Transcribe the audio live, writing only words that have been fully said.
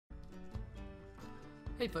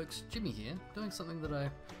Hey folks, Jimmy here, doing something that I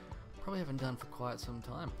probably haven't done for quite some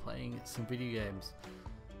time, playing some video games.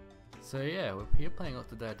 So yeah, we're here playing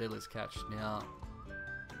Octodad, Dadliest Catch. Now,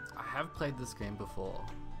 I have played this game before.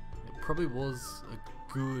 It probably was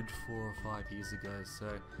a good 4 or 5 years ago, so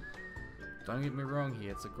don't get me wrong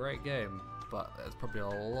here, it's a great game, but it's probably a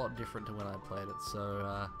lot different to when I played it.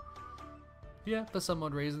 So yeah, for some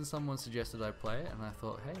odd reason someone suggested I play it, and I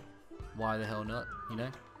thought, hey, why the hell not, you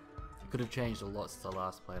know? Could have changed a lot since I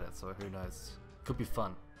last played it, so who knows? Could be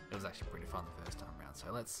fun. It was actually pretty fun the first time around,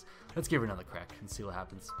 so let's give it another crack and see what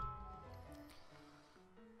happens.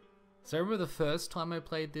 So I remember the first time I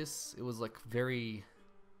played this, it was like very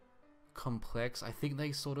complex. I think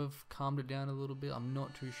they sort of calmed it down a little bit, I'm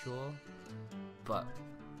not too sure. But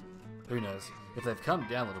who knows? If they've calmed it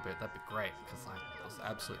down a little bit, that'd be great, because I was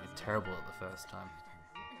absolutely terrible at the first time.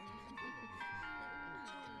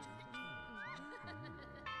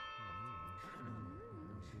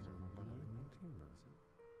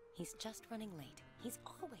 He's just running late. He's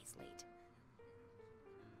always late.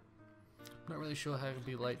 Not really sure how to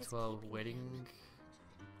be late to our wedding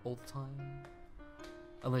all the time.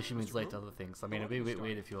 Unless she means late to other things. I mean, it'd be a bit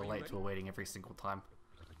weird if you were late to a wedding every single time.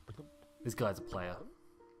 This guy's a player.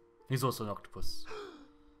 He's also an octopus.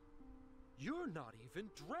 You're not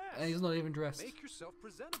even dressed. And he's not even dressed. Make yourself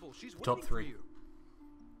presentable. She's Top waiting 3.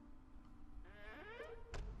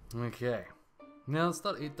 for you. Okay. Now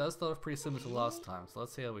it does start off pretty similar to last time, so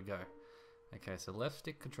let's see how we go. Okay, so left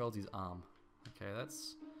stick controls his arm. Okay,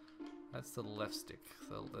 that's the left stick.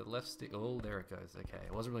 So the left stick, oh, there it goes. Okay,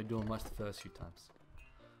 it wasn't really doing much the first few times.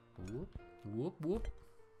 Whoop, whoop, whoop.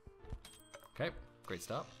 Okay, great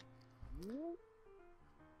start.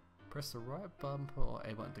 Press the right bumper or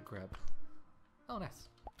A button to grab. Oh, nice.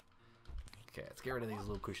 Okay, let's get rid of these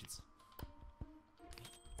little cushions.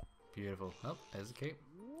 Beautiful. Oh, there's the key.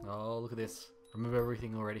 Oh, look at this. Remember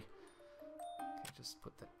everything already. Okay, just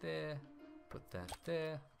put that there. Put that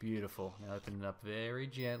there. Beautiful. Now open it up very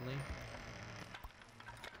gently.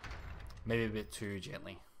 Maybe a bit too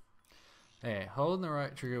gently. Okay, holding the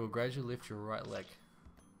right trigger will gradually lift your right leg.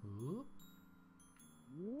 Ooh.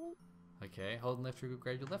 Okay, holding left trigger will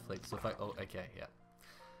gradually left leg. So if I, oh, okay, yeah.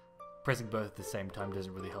 Pressing both at the same time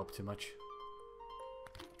doesn't really help too much.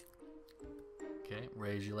 Okay,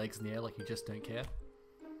 raise your legs in the air like you just don't care.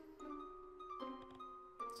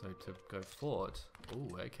 So to go forward,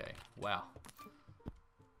 ooh, okay, wow.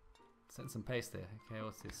 Send some pace there. Okay,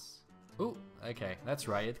 what's this? Ooh, okay, that's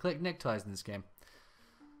right, you have to collect neckties in this game.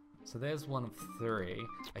 So there's one of 3.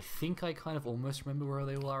 I think I kind of almost remember where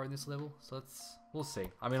they all are in this level, so we'll see.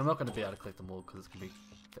 I mean, I'm not going to be able to collect them all because it's going to be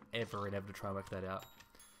forever and ever to try and work that out.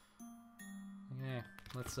 Yeah,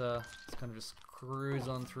 let's kind of just cruise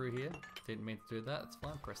on through here. Didn't mean to do that, it's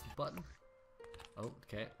fine, press the button. Oh,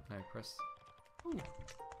 okay, no, press. Ooh.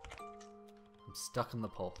 I'm stuck on the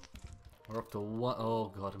pole. We're up to 1. Oh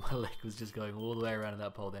god, my leg was just going all the way around in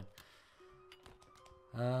that pole then.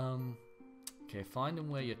 Okay, find and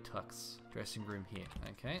wear your tux. Dressing room here.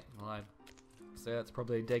 Okay, well, so that's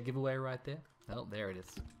probably a dead giveaway right there. Oh, there it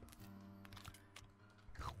is.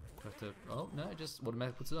 Have to, oh no, it just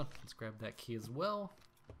automatically puts it on. Let's grab that key as well.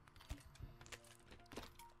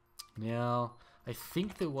 Now, I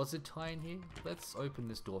think there was a tie in here. Let's open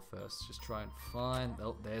this door first. Just try and find,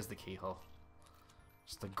 oh, there's the keyhole.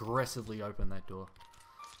 Just aggressively open that door.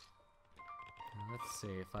 Now, let's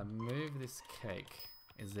see, if I move this cake,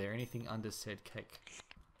 is there anything under said cake?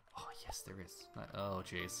 Oh, yes, there is. Oh,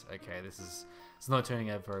 jeez. Okay, it's not turning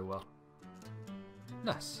out very well.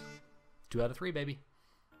 Nice. 2 out of 3, baby.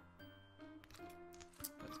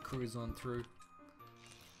 Let's cruise on through.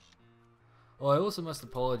 Oh, I also must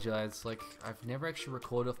apologize, like, I've never actually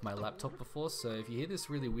recorded off my laptop before, so if you hear this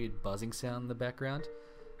really weird buzzing sound in the background,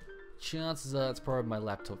 chances are it's probably my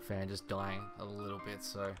laptop fan just dying a little bit,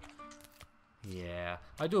 so yeah,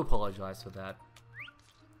 I do apologize for that.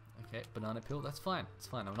 Okay, banana peel, that's fine, it's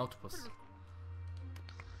fine, I'm an octopus.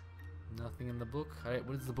 Nothing in the book.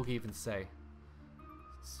 What does the book even say?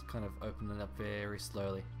 It's kind of opening it up very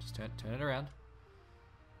slowly. Just turn it around.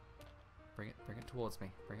 Bring it towards me.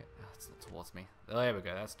 Bring it. Oh, it's not towards me. Oh, there we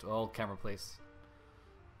go. That's oh, camera, please.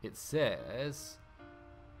 It says.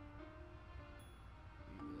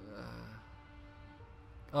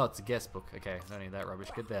 Oh, it's a guest book. Okay, don't need that rubbish.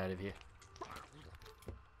 Get that out of here.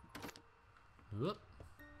 Whoop.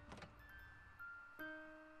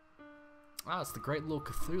 Ah, it's the Great Lord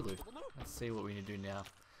Cthulhu. Let's see what we need to do now.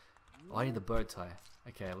 Oh, I need the bow tie.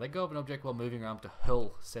 Okay, let go of an object while moving around to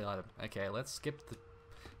hurl said item. Okay, let's skip the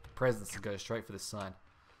presents and go straight for this sign.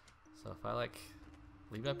 So if I like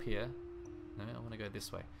leave it up here, no, I want to go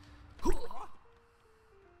this way.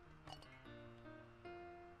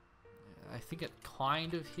 think it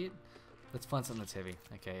kind of hit. Let's find something that's heavy.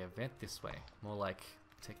 Okay, event this way. More like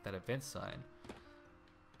take that event sign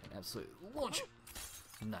and absolutely launch it.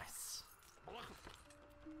 Nice.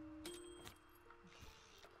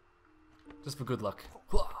 Just for good luck.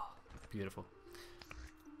 Beautiful.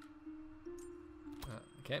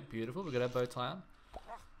 Okay, beautiful. We got our bow tie on.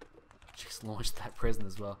 Just launched that present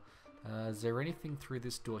as well. Is there anything through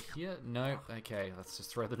this door here? No. Okay, let's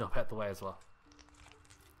just throw the knob out the way as well.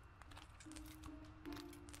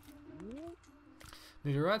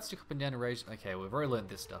 Move your right stick up and down and raise. Okay, we've already learned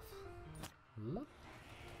this stuff.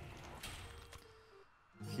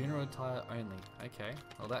 Funeral attire only. Okay,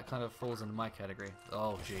 well that kind of falls into my category.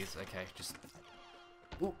 Oh jeez. Okay, just.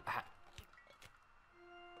 Ooh, hat.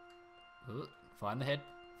 Ooh, find the head.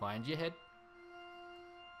 Find your head.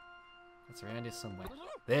 It's around here somewhere.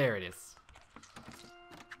 There it is.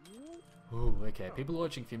 Ooh, okay. People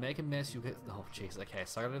watching, if you make a mess, you'll get. Oh jeez. Okay,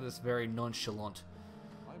 so I got this very nonchalant.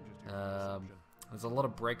 There's a lot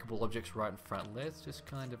of breakable objects right in front. Let's just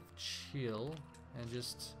kind of chill and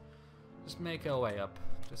just make our way up.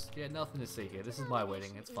 Just, yeah, nothing to see here. This is my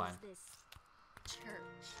wedding. It's fine.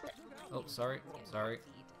 Oh, sorry. Sorry.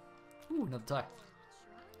 Ooh, another tie.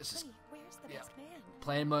 It's just, yeah,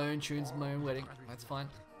 playing my own tunes, my own wedding. That's fine.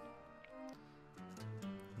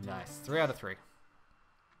 Nice. 3 out of 3.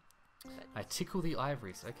 I tickle the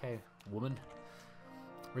ivories. Okay, woman.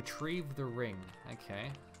 Retrieve the ring. Okay,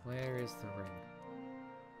 where is the ring?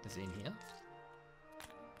 Is it in here?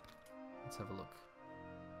 Let's have a look.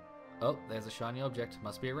 Oh, there's a shiny object.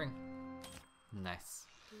 Must be a ring. Nice.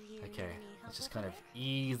 Okay, let's just kind of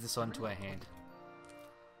ease this onto our hand.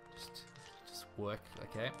 Just work.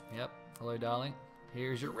 Okay, yep. Hello, darling.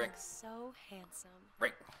 Here's your ring. So handsome.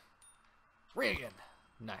 Ring. Ring again.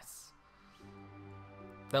 Nice.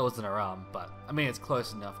 That wasn't her arm, but I mean it's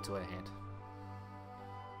close enough to her hand.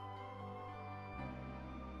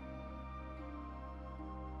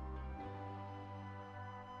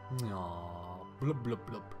 Aww, blub blub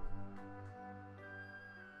blub.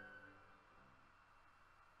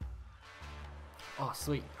 Oh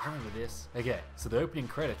sweet, I remember this. Okay, so the opening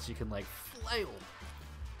credits you can like flail.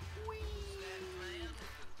 Whee!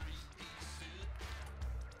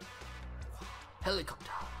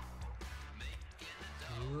 Helicopter.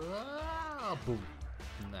 Ah, boom.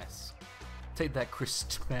 Nice. Take that, Chris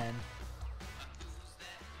man.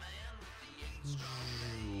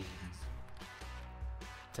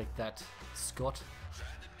 Take that, Scott.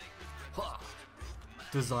 Ha!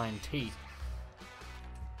 Design T.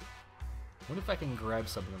 Wonder if I can grab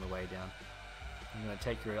something on the way down. I'm gonna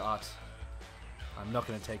take your art. I'm not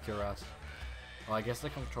gonna take your art. Oh, I guess I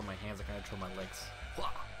can't control my hands, I can control my legs.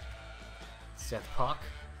 Ha! Seth Park.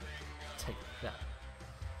 Take that.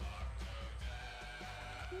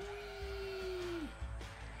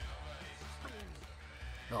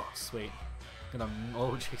 Oh, sweet. Gonna.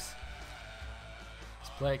 Oh, jeez. Let's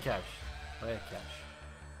play a catch. Play a catch.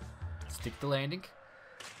 Stick the landing.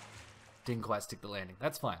 Didn't quite stick the landing.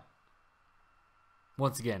 That's fine.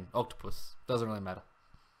 Once again, Octopus. Doesn't really matter.